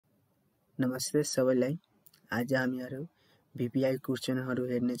नमस्ते सबैलाई। आज हामीहरु भिपिआई क्वेशनहरु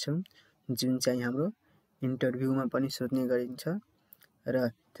हेर्ने छौं जुन चाहिँ हाम्रो इन्टरभ्युमा पनि सोध्ने गरिन्छ र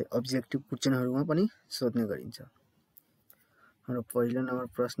अब्जेक्टिभ क्वेशनहरुमा पनि सोध्ने गरिन्छ। हाम्रो पहिलो नम्बर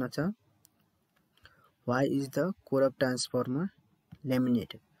प्रश्न छ Why is the core of transformer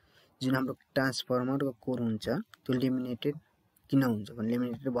laminated? जुन हाम्रो ट्रान्सफर्मरको कोर हुन्छ त्यो लेमिनेटेड किन हुन्छ भने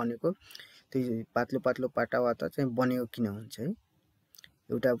लेमिनेटेड भनेको त्यो पातलो पातलो पाटाबाट चाहिँ बनेको किन हुन्छ है।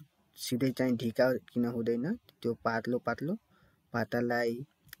 एउटा सिधै चाहिँ ढिका किन हुँदैन, त्यो पातलो पातलो पातालाई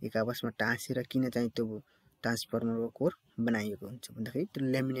एक आपसमा टाँसेर किन चाहिँ त्यो ट्रान्सफर्मरको कोर बनाइएको हुन्छ भन्दाखेरि त्यो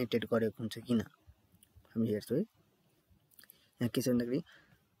लेमिनेटेड गरेको हुन्छ किन हामी हेर्छौं है। यहाँ के छ भन्दाखेरि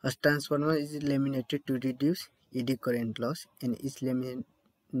a transformer is laminated to reduce eddy current loss and its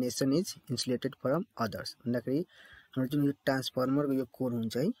lamination is insulated from others भन्दाखेरि हाम्रो जुन यो ट्रान्सफर्मरको यो कोर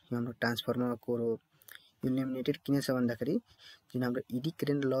हुन्छ है, यो हाम्रो ट्रान्सफर्मरको कोर हो। यो लेमिनेटेड किन छ भन्दाखेरि जुन हाम्रो एडी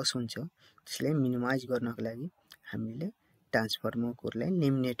करेन्ट लस हुन्छ त्यसलाई मिनिमाइज गर्नको लागि हामीले ट्रान्सफर्मर कोरलाई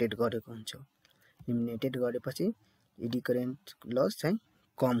लेमिनेटेड गरेको हुन्छ। लेमिनेटेड गरेपछि एडी करेन्ट लस चाहिँ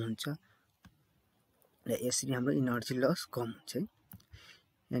कम हुन्छ र यसरी हाम्रो एनर्जी लस कम हुन्छ है।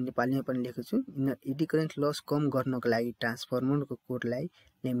 यहाँ नेपालीमा पनि लेखेको छु, एडी करेन्ट लस कम गर्नको लागि ट्रान्सफर्मरको कोरलाई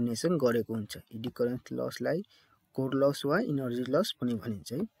लेमिनेसन गरेको हुन्छ। एडी करेन्ट लसलाई कोर लस वा एनर्जी लस पनि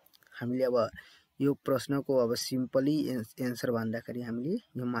भनिन्छ है। हामीले अब यो प्रश्नको अब सिम्पली एन्सर भन्दाखेरि हामीले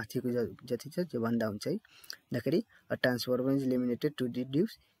यो माथिको जति छ त्यो भन्दा हुन्छ है। भन्दाखेरि a transformer is laminated to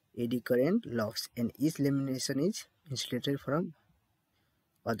reduce AD current loss and each lamination is insulated from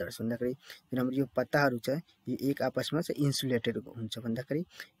others भन्दाखेरि जुन हाम्रो यो पत्ताहरू छ यो एक आपसमा चाहिँ इन्सुलेटेड हुन्छ भन्दाखेरि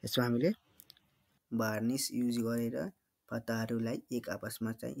यसमा हामीले वार्निस युज गरेर पत्ताहरूलाई एक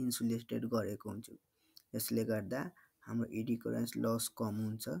आपसमा चाहिँ इन्सुलेटेड गरेको हुन्छ। यसले गर्दा हाम्रो एडी करेन्ट लस कम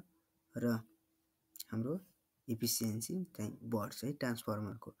हुन्छ र हाम्रो एफिसिएन्सी चाहिँ बढ्छ है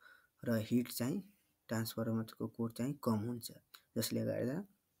ट्रान्सफर्मरको, र हिट चाहिँ ट्रान्सफर्मरको कोर चाहिँ कम हुन्छ, जसले गर्दा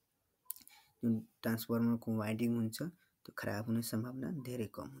जुन ट्रान्सफर्मरको वाइन्डिङ हुन्छ त्यो खराब हुने सम्भावना धेरै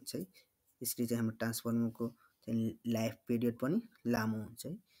कम हुन्छ है। यसले चाहिँ हाम्रो ट्रान्सफर्मरको चाहिँ लाइफ पिरियड पनि लामो हुन्छ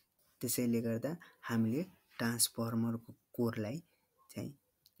है। त्यसैले गर्दा हामीले ट्रान्सफर्मरको कोरलाई चाहिँ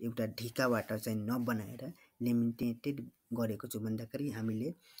एउटा ढिकाबाट चाहिँ नबनाएर लेमिनेटेड गरेको छु भन्दाखेरि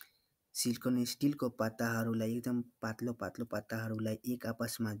हामीले सिलिकन स्टिलको पाताहरूलाई एकदम पातलो पातलो पाताहरूलाई एक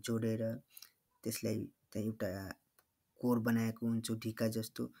आपसमा जोडेर त्यसलाई चाहिँ एउटा कोर बनाएको हुन्छ ढिका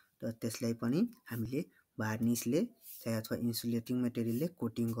जस्तो, र त्यसलाई पनि हामीले वार्निसले चाहिँ अथवा इन्सुलेटिङ मटेरियलले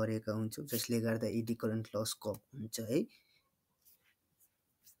कोटिङ गरेका हुन्छौँ, जसले गर्दा एडी करेन्ट लस कम हुन्छ है।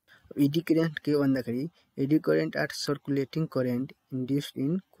 एडी करेन्ट के भन्दाखेरि AD current are सर्कुलेटिङ current induced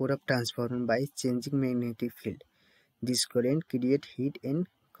in core of transformer by changing magnetic field. This current create hit and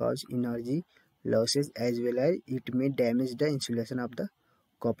cause energy losses as well as it may damage the insulation of the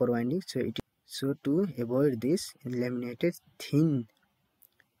copper winding. So to avoid this, laminated thin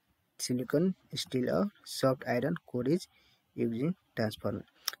silicon steel or soft iron core is used in transformer.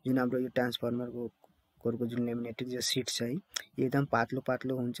 जुन हाम्रो यो ट्रान्सफर्मरको कोरको जुन laminated जो seat छ है एकदम पातलो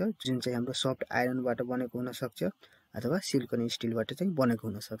पातलो हुन्छ, जुन चाहिँ हाम्रो सफ्ट आइरनबाट बनेको हुन सक्छ अथवा सिलिकन स्टिलबाट चाहिँ बनेको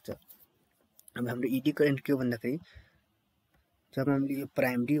हुन सक्छ। अब हाम्रो एडी करेन्ट के हो भन्दाखेरि जब हामीले यो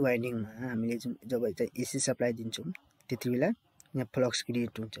प्राइमरी वाइन्डिङमा हामीले जब चाहिँ एसी सप्लाई दिन्छौँ त्यति बेला यहाँ फ्लक्स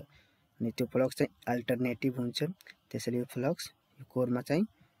क्रिएट हुन्छ अनि त्यो फ्लक्स चाहिँ अल्टरनेटिभ हुन्छ। त्यसैले यो फ्लक्स यो कोरमा चाहिँ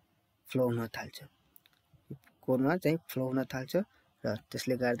फ्लो हुन थाल्छ, कोरमा चाहिँ फ्लो हुन थाल्छ र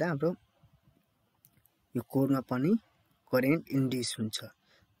त्यसले गर्दा हाम्रो यो कोरमा पनि करेन्ट इन्ड्युस हुन्छ।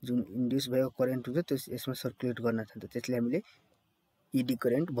 जुन इन्ड्युस भएको करेन्ट हुन्छ त्यो यसमा सर्कुलेट गर्न थाल्छ, त्यसले हामीले एडी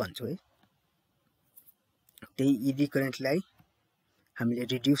करेन्ट भन्छौँ है। त्यही एडी करेन्टलाई हामीले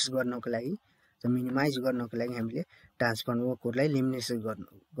रिड्युस गर्नको लागि र मिनिमाइज गर्नको लागि हामीले ट्रान्सफर्मरको कोरलाई लेमिनेसन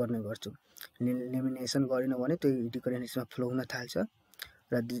गर्ने गर्छौँ। लेमिनेसन गरेन भने त्यो एडी करेन्ट यसमा फ्लो हुन थाल्छ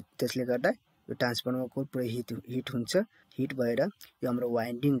र त्यसले गर्दा यो ट्रान्सफर्मरको कोर पुरै हिट हुन्छ। हिट भएर यो हाम्रो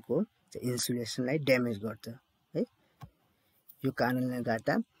वाइन्डिङको इन्सुलेसनलाई ड्यामेज गर्छ है। यो कारणले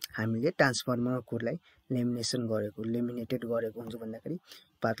गर्दा हामीले ट्रान्सफर्मरको कोरलाई लेमिनेटेड गरेको हुन्छ भन्दाखेरि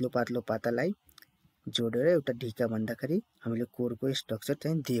पातलो पातलो पातालाई जोडेर एउटा ढिका भन्दाखेरि हामीले कोरको स्ट्रक्चर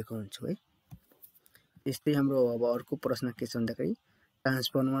चाहिँ दिएको हुन्छ है। यस्तै हाम्रो अब अर्को प्रश्न के छ भन्दाखेरि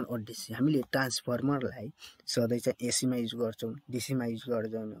ट्रान्सफर्मर और डिसी। हामीले ट्रान्सफर्मरलाई सधैँ चाहिँ एसीमा युज गर्छौँ, डिसीमा युज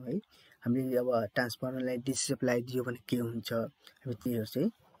गर्दैनौँ है। हामीले अब ट्रान्सफर्मरलाई डिसी सप्लाई दियो भने के हुन्छ हामी त्यही हेर्छ है,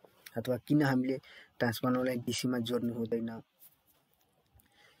 अथवा किन हामीले ट्रान्सफर्मरलाई डिसीमा जोड्नु हुँदैन। यहाँ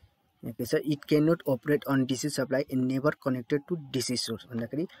के छ it can not अपरेट on DC supply and never connected to DC source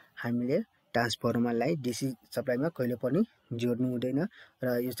भन्दाखेरि हामीले ट्रान्सफर्मरलाई डिसी सप्लाईमा कहिले पनि जोड्नु हुँदैन र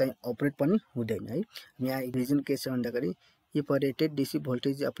यो चाहिँ अपरेट पनि हुँदैन है। यहाँ रिजन के छ भन्दाखेरि If a rated DC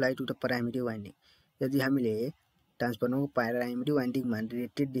voltage is applied to the primary winding, यदि हामीले ट्रान्सफर्मरको primary वाइन्डिङमा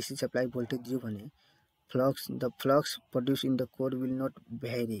rated DC supply voltage दियो भने the flux produced in the core will not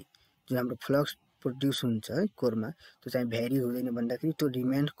vary. जुन हाम्रो फ्लक्स प्रोड्युस हुन्छ है कोरमा त्यो चाहिँ भ्यारी हुँदैन भन्दाखेरि त्यो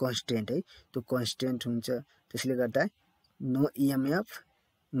रिमेन कन्स्टेन्ट है, त्यो कन्स्टेन्ट हुन्छ। त्यसले गर्दा no EMF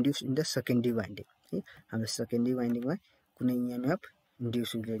induce in the secondary winding है, हाम्रो सेकेन्डरी वाइन्डिङमा कुनै EMF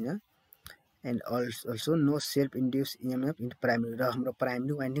इन्ड्युस हुँदैन। And also no self induce EMF in primary, र हाम्रो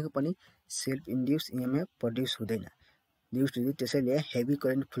प्राइमरी वाइन्डिङको पनि सेल्फ इन्ड्युस EMF प्रड्युस हुँदैन। त्यसैले heavy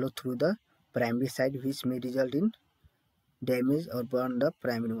current flow through the primary side which may result in damage or burn the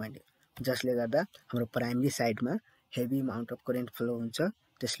primary winding, जसले गर्दा हाम्रो primary साइडमा heavy amount of current flow हुन्छ।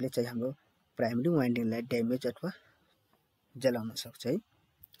 त्यसले चाहिँ हाम्रो प्राइमरी वाइन्डिङलाई ड्यामेज अथवा जलाउन सक्छ है।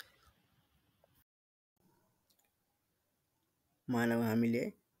 मानव हामीले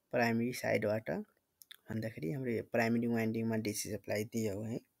प्राइमरी साइडबाट भन्दाखेरि हाम्रो प्राइमरी वाइन्डिङमा DC सप्लाई दियो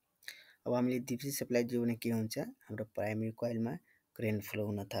है। अब हामीले DC सप्लाई दियो भने के हुन्छ, हाम्रो प्राइमरी कोइलमा करेन्ट फ्लो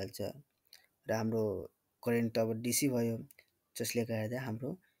हुन थाल्छ र हाम्रो करेन्ट अब DC भयो, जसले गर्दा हाम्रो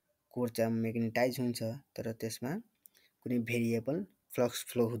कोर चाहिँ म्याग्नेटाइज हुन्छ, तर त्यसमा कुनै भेरिएबल फ्लक्स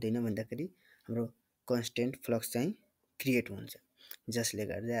फ्लो हुँदैन भन्दाखेरि हाम्रो कन्स्टेन्ट फ्लक्स चाहिँ क्रिएट हुन्छ, जसले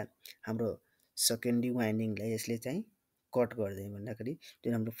गर्दा हाम्रो सेकेन्डरी वाइन्डिङलाई यसले चाहिँ कट गर्दैन भन्दाखेरि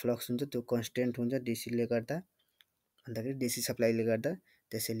जुन हाम्रो फ्लक्स हुन्छ त्यो कन्स्टेन्ट हुन्छ DCले गर्दा भन्दाखेरि DC सप्लाईले गर्दा।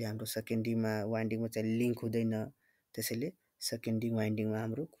 त्यसैले हाम्रो सेकेन्डरीमा वाइन्डिङमा चाहिँ लिङ्क हुँदैन, त्यसैले सेकेन्डरी वाइन्डिङमा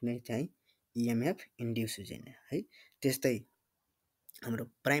हाम्रो कुनै चाहिँ EMF इन्ड्युस हुँदैन है। त्यस्तै हाम्रो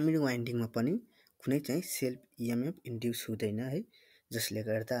प्राइमरी वाइन्डिङमा पनि कुनै चाहिँ सेल्फ EMF इन्ड्युस हुँदैन है, जसले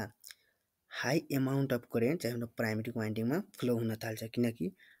गर्दा हाई एमाउन्ट अफ करेन्ट चाहिँ हाम्रो प्राइमरी वाइन्डिङमा फ्लो हुन थाल्छ, किनकि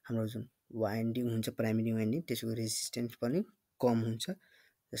हाम्रो जुन वाइन्डिङ हुन्छ प्राइमरी वाइन्डिङ त्यसको रेजिस्टेन्स पनि कम हुन्छ,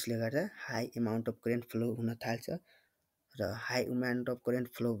 जसले गर्दा high amount of current flow हुन थाल्छ र high amount of current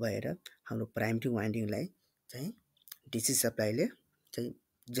flow भएर हाम्रो प्राइमरी वाइन्डिङलाई चाहिँ DC सप्लाईले चाहिँ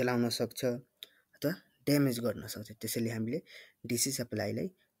जलाउन सक्छ अथवा ड्यामेज गर्न सक्छ। त्यसैले हामीले DC सप्लाईलाई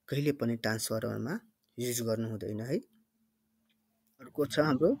कहिले पनि ट्रान्सफर्मरमा युज गर्नु हुँदैन है। अर्को छ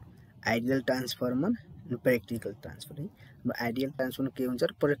हाम्रो आइडियल ट्रान्सफर्मर र प्र्याक्टिकल ट्रान्सफर्मर है। हाम्रो आइडियल ट्रान्सफर्मर के हुन्छ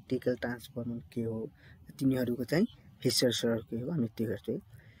र प्र्याक्टिकल ट्रान्सफर्मर के हो, तिनीहरूको चाहिँ हिस्सा के हो हामी त्यो गर्छौँ।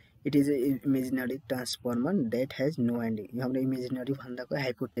 It is a imaginary transformer that has no winding, यो हाम्रो इमेजिनरी भन्दाको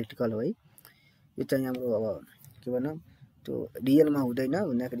हाइपोथेटिकल हो है। यो चाहिँ हाम्रो अब के भनौँ त्यो रियलमा हुँदैन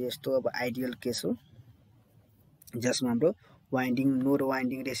भन्दाखेरि यस्तो अब आइडियल केस हो जसमा हाम्रो वाइन्डिङ नो र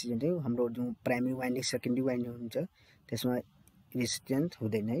वाइन्डिङ रेसिस्टेन्स है, हाम्रो जुन प्राइमरी वाइन्डिङ सेकेन्डरी वाइन्डिङ हुन्छ त्यसमा रेसिस्टेन्स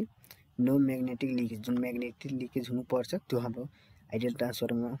हुँदैन है। नो म्याग्नेटिक लिकेज, जुन म्याग्नेटिक लिकेज हुनुपर्छ त्यो हाम्रो आइडियल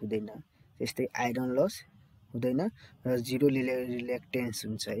ट्रान्सफर्मरमा हुँदैन। त्यस्तै आइरन लस हुँदैन र जिरो रिलेक्टेन्स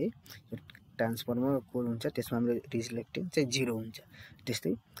हुन्छ है। ट्रान्सफर्मर कोर हुन्छ त्यसमा हाम्रो रिलेक्टेन्स चाहिँ जिरो हुन्छ।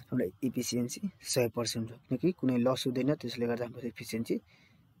 त्यस्तै हाम्रो इफिसियन्सी 100% हो, किनकि कुनै लस हुँदैन, त्यसले गर्दा हाम्रो इफिसियन्सी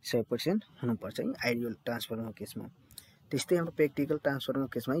 100% हुनुपर्छ है आइडियल ट्रान्सफर्मर केसमा। त्यस्तै हाम्रो प्र्याक्टिकल ट्रान्सफर्मर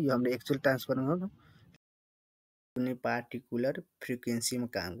केसमा यो हाम्रो एक्चुअल ट्रान्सफर्मर कुनै पार्टिकुलर फ्रिक्वेन्सीमा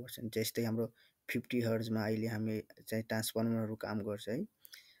काम गर्छन्, जस्तै हाम्रो 50 हर्जमा अहिले हामी चाहिँ ट्रान्सफर्मरहरू काम गर्छ है।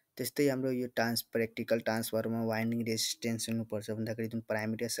 त्यस्तै हाम्रो यो प्र्याक्टिकल ट्रान्सफर्मर वाइन्डिङ रेसिस्टेन्स हुनुपर्छ भन्दाखेरि जुन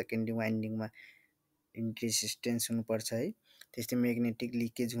प्राइमरी र सेकेन्डरी वाइन्डिङमा रेसिस्टेन्स हुनुपर्छ है। त्यस्तै म्याग्नेटिक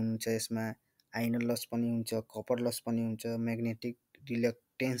लिकेज हुन्छ, यसमा आइरन लस पनि हुन्छ, कपर लस पनि हुन्छ, म्याग्नेटिक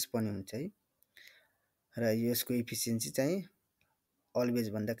रिलेक्टेन्स पनि हुन्छ है। र यसको इफिसियन्सी चाहिँ अलवेज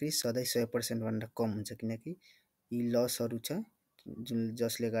भन्दाखेरि सधैँ 100% भन्दा कम हुन्छ, किनकि यी लसहरू छ जुन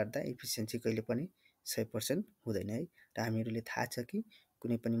जसले गर्दा इफिसियन्सी कहिले पनि 100% हुँदैन है। र हामीहरूले थाहा छ कि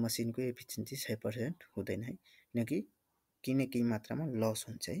कुनै पनि मसिनको इफिसियन्सी 100% हुँदैन है, किनकि केही मात्रामा लस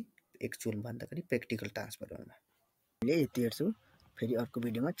हुन्छ है एक्चुअल भन्दाखेरि प्र्याक्टिकल ट्रान्सफर्मरमा। मैले यति हेर्छु, फेरि अर्को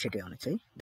भिडियोमा छिटै आउनेछ है।